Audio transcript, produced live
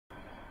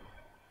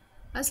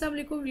Assalamu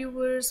alaikum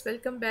viewers,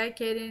 welcome back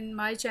here in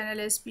my channel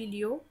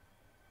SBLEO.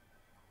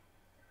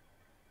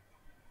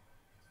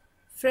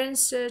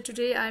 Friends,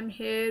 today I'm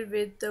here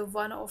with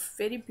one of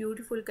very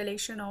beautiful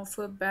collection of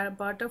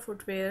Bata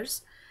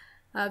Footwears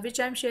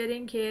which I'm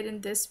sharing here in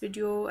this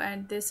video,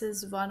 and this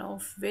is one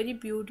of very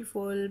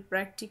beautiful,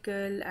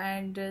 practical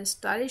and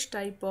stylish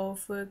type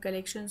of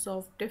collections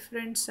of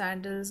different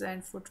sandals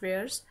and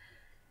footwears.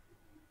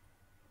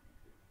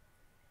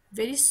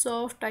 Very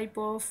soft type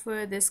of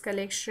this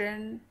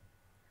collection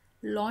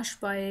launched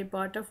by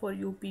Bata for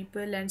you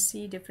people, and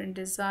see different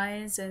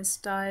designs and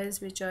styles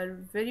which are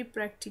very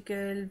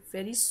practical,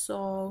 very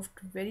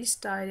soft, very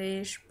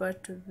stylish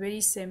but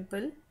very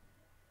simple.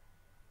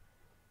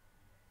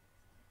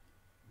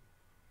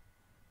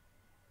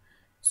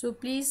 So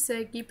please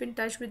keep in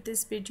touch with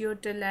this video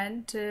till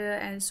end,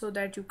 and so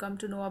that you come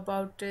to know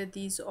about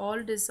these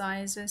all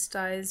designs and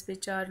styles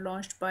which are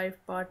launched by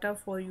Bata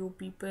for you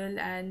people,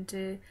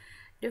 and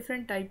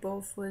different type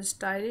of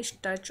stylish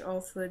touch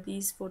of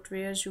these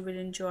footwears you will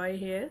enjoy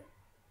here.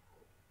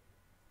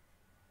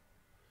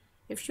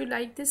 If you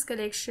like this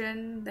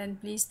collection, then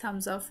please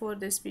thumbs up for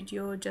this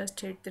video, just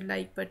hit the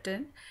like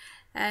button,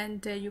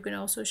 and you can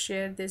also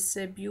share this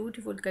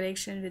beautiful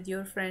collection with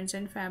your friends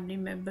and family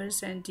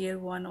members and dear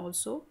one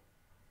also.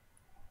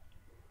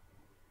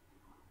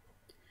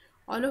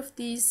 All of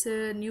these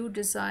new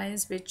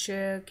designs which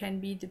can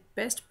be the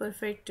best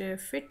perfect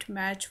fit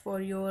match for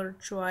your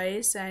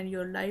choice and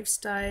your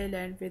lifestyle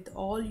and with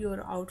all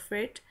your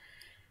outfit.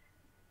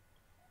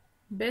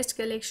 Best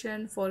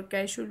collection for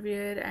casual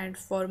wear and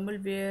formal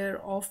wear,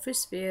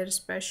 office wear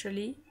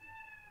especially,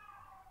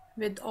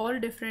 with all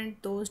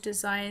different those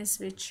designs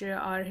which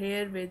are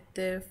here with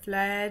the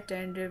flat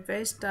and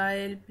vest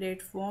style,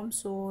 platform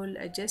sole,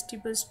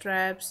 adjustable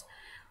straps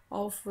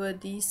of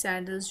these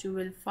sandals you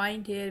will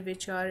find here,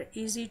 which are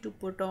easy to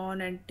put on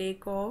and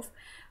take off.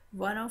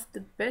 One of the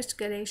best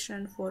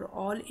collection for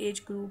all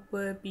age group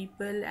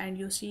people, and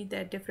you see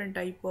that different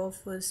type of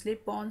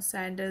slip-on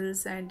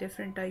sandals and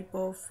different type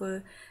of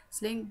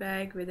sling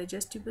bag with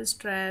adjustable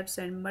straps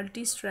and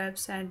multi-strap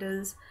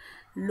sandals,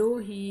 low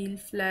heel,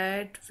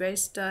 flat,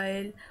 vest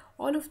style.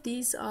 All of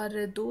these are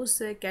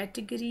those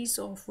categories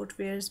of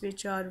footwears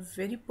which are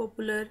very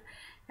popular,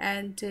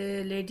 and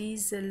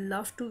ladies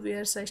love to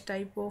wear such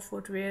type of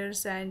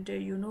footwears, and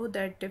you know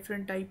that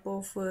different type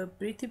of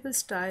breathable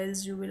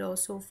styles you will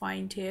also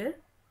find here.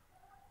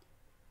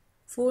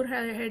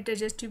 Forehead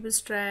adjustable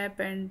strap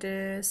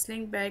and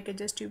sling back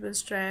adjustable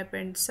strap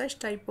and such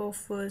type of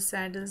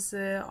sandals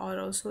are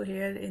also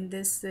here in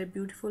this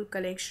beautiful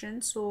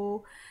collection.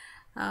 So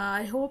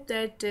I hope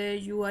that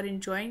you are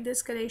enjoying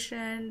this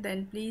collection.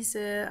 Then please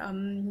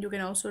you can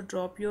also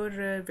drop your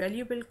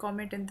valuable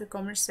comment in the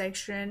comment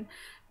section,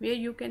 where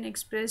you can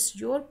express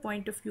your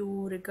point of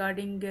view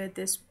regarding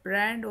this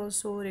brand,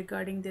 also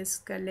regarding this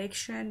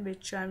collection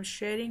which I'm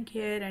sharing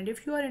here. And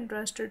if you are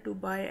interested to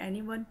buy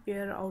any one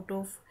pair out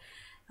of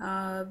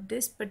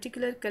this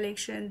particular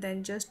collection,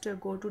 then just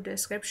go to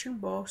description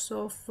box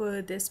of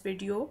this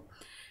video,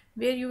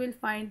 where you will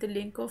find the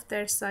link of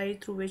that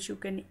site through which you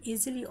can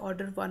easily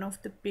order one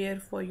of the pair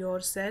for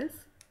yourself.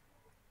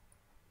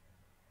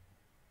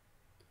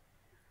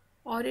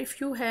 Or if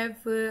you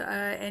have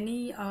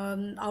any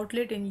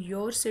outlet in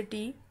your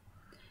city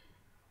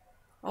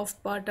of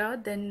Bata,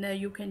 then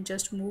you can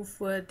just move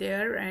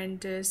there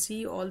and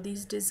see all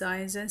these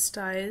designs and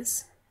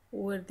styles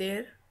over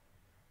there.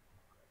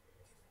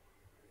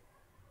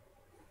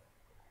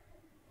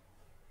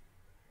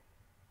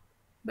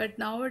 But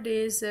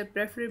nowadays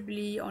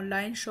preferably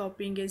online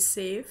shopping is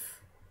safe,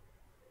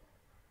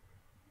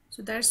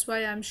 so that's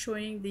why I'm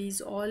showing these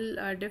all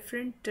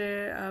different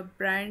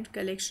brand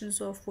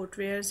collections of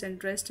footwears and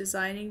dress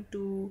designing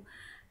to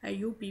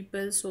you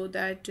people, so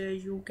that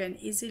you can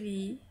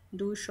easily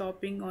do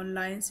shopping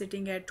online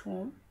sitting at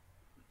home.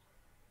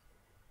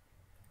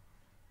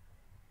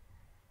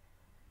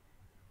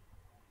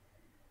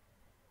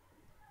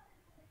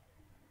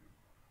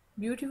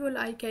 Beautiful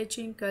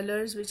eye-catching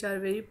colors which are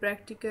very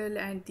practical,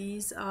 and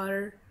these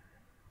are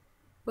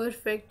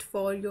perfect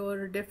for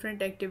your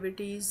different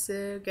activities,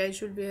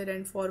 casual wear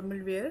and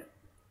formal wear.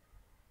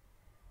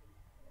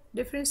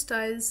 Different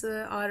styles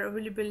are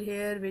available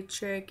here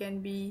which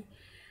can be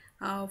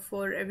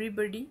for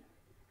everybody,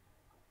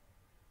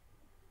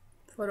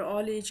 for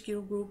all age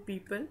group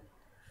people.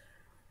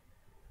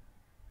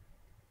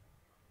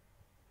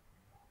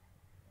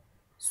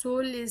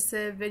 Sole is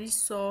very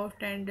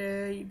soft, and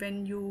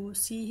when you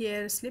see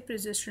here slip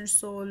resistant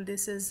sole,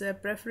 this is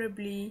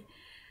preferably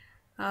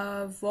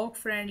walk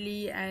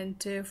friendly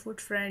and foot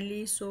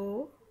friendly.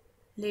 So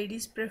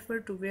ladies prefer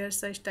to wear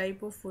such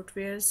type of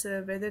footwears,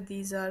 whether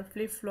these are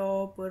flip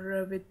flop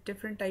or with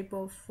different type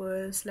of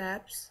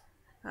straps.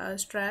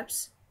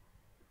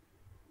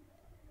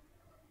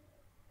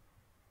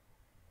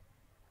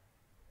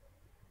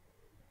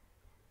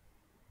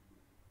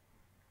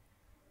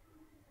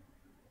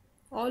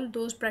 All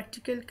those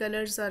practical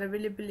colors are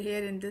available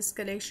here in this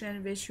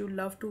collection which you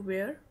love to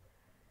wear,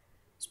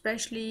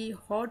 especially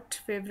hot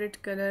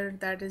favorite color,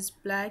 that is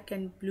black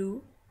and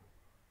blue.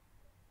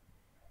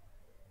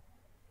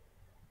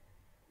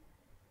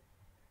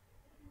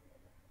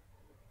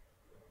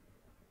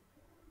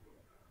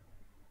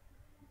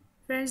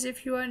 Friends,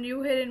 if you are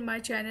new here in my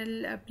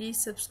channel,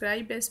 please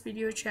subscribe this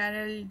video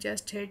channel.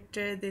 Just hit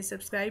the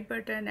subscribe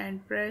button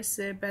and press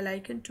bell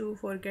icon too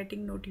for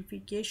getting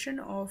notification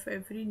of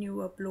every new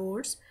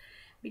uploads.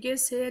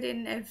 Because here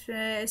in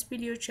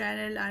SBLEO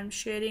channel, I'm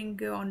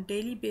sharing on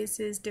daily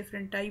basis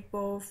different type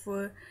of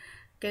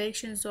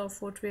collections of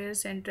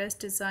footwears and dress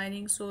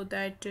designing, so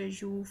that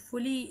you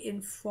fully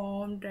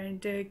informed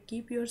and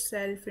keep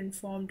yourself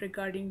informed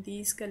regarding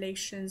these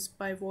collections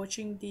by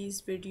watching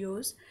these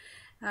videos,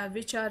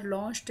 which are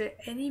launched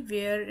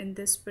anywhere in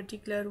this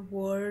particular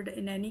world,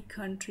 in any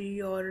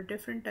country, or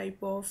different type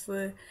of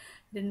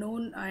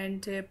renowned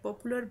and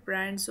popular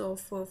brands of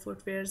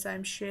footwears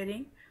I'm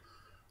sharing,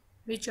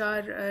 which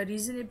are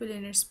reasonable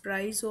in its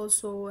price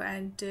also,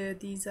 and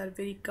these are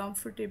very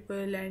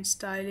comfortable and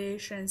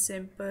stylish and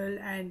simple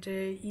and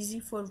easy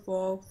for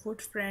walk,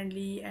 foot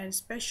friendly, and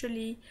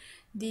especially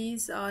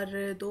these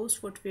are those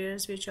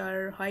footwears which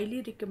are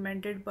highly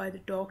recommended by the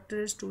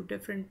doctors to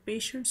different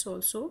patients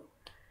also.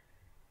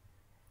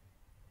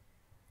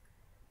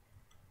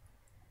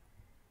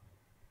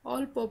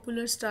 All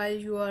popular style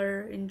you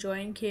are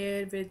enjoying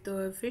here, with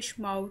the fish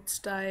mouth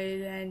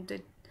style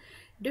and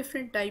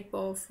different type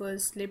of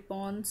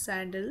slip-on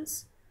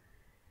sandals.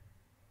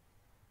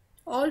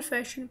 All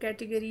fashion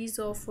categories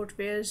of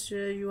footwears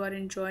you are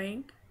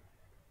enjoying.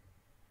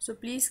 So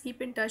please keep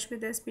in touch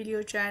with this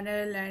video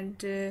channel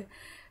and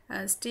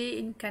stay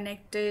in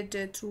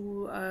connected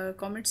through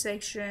comment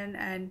section,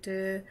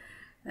 and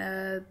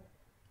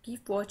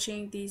keep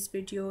watching these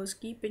videos,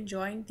 keep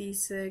enjoying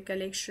these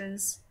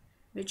collections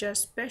which are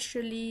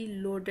specially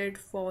loaded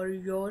for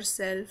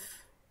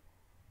yourself.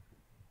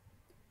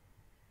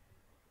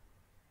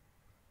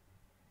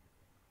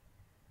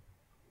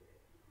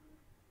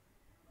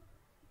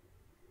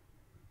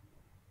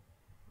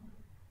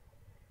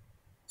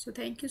 So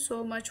thank you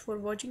so much for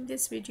watching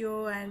this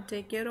video, and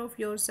take care of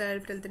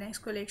yourself till the next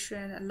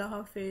collection. Allah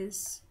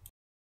Hafiz.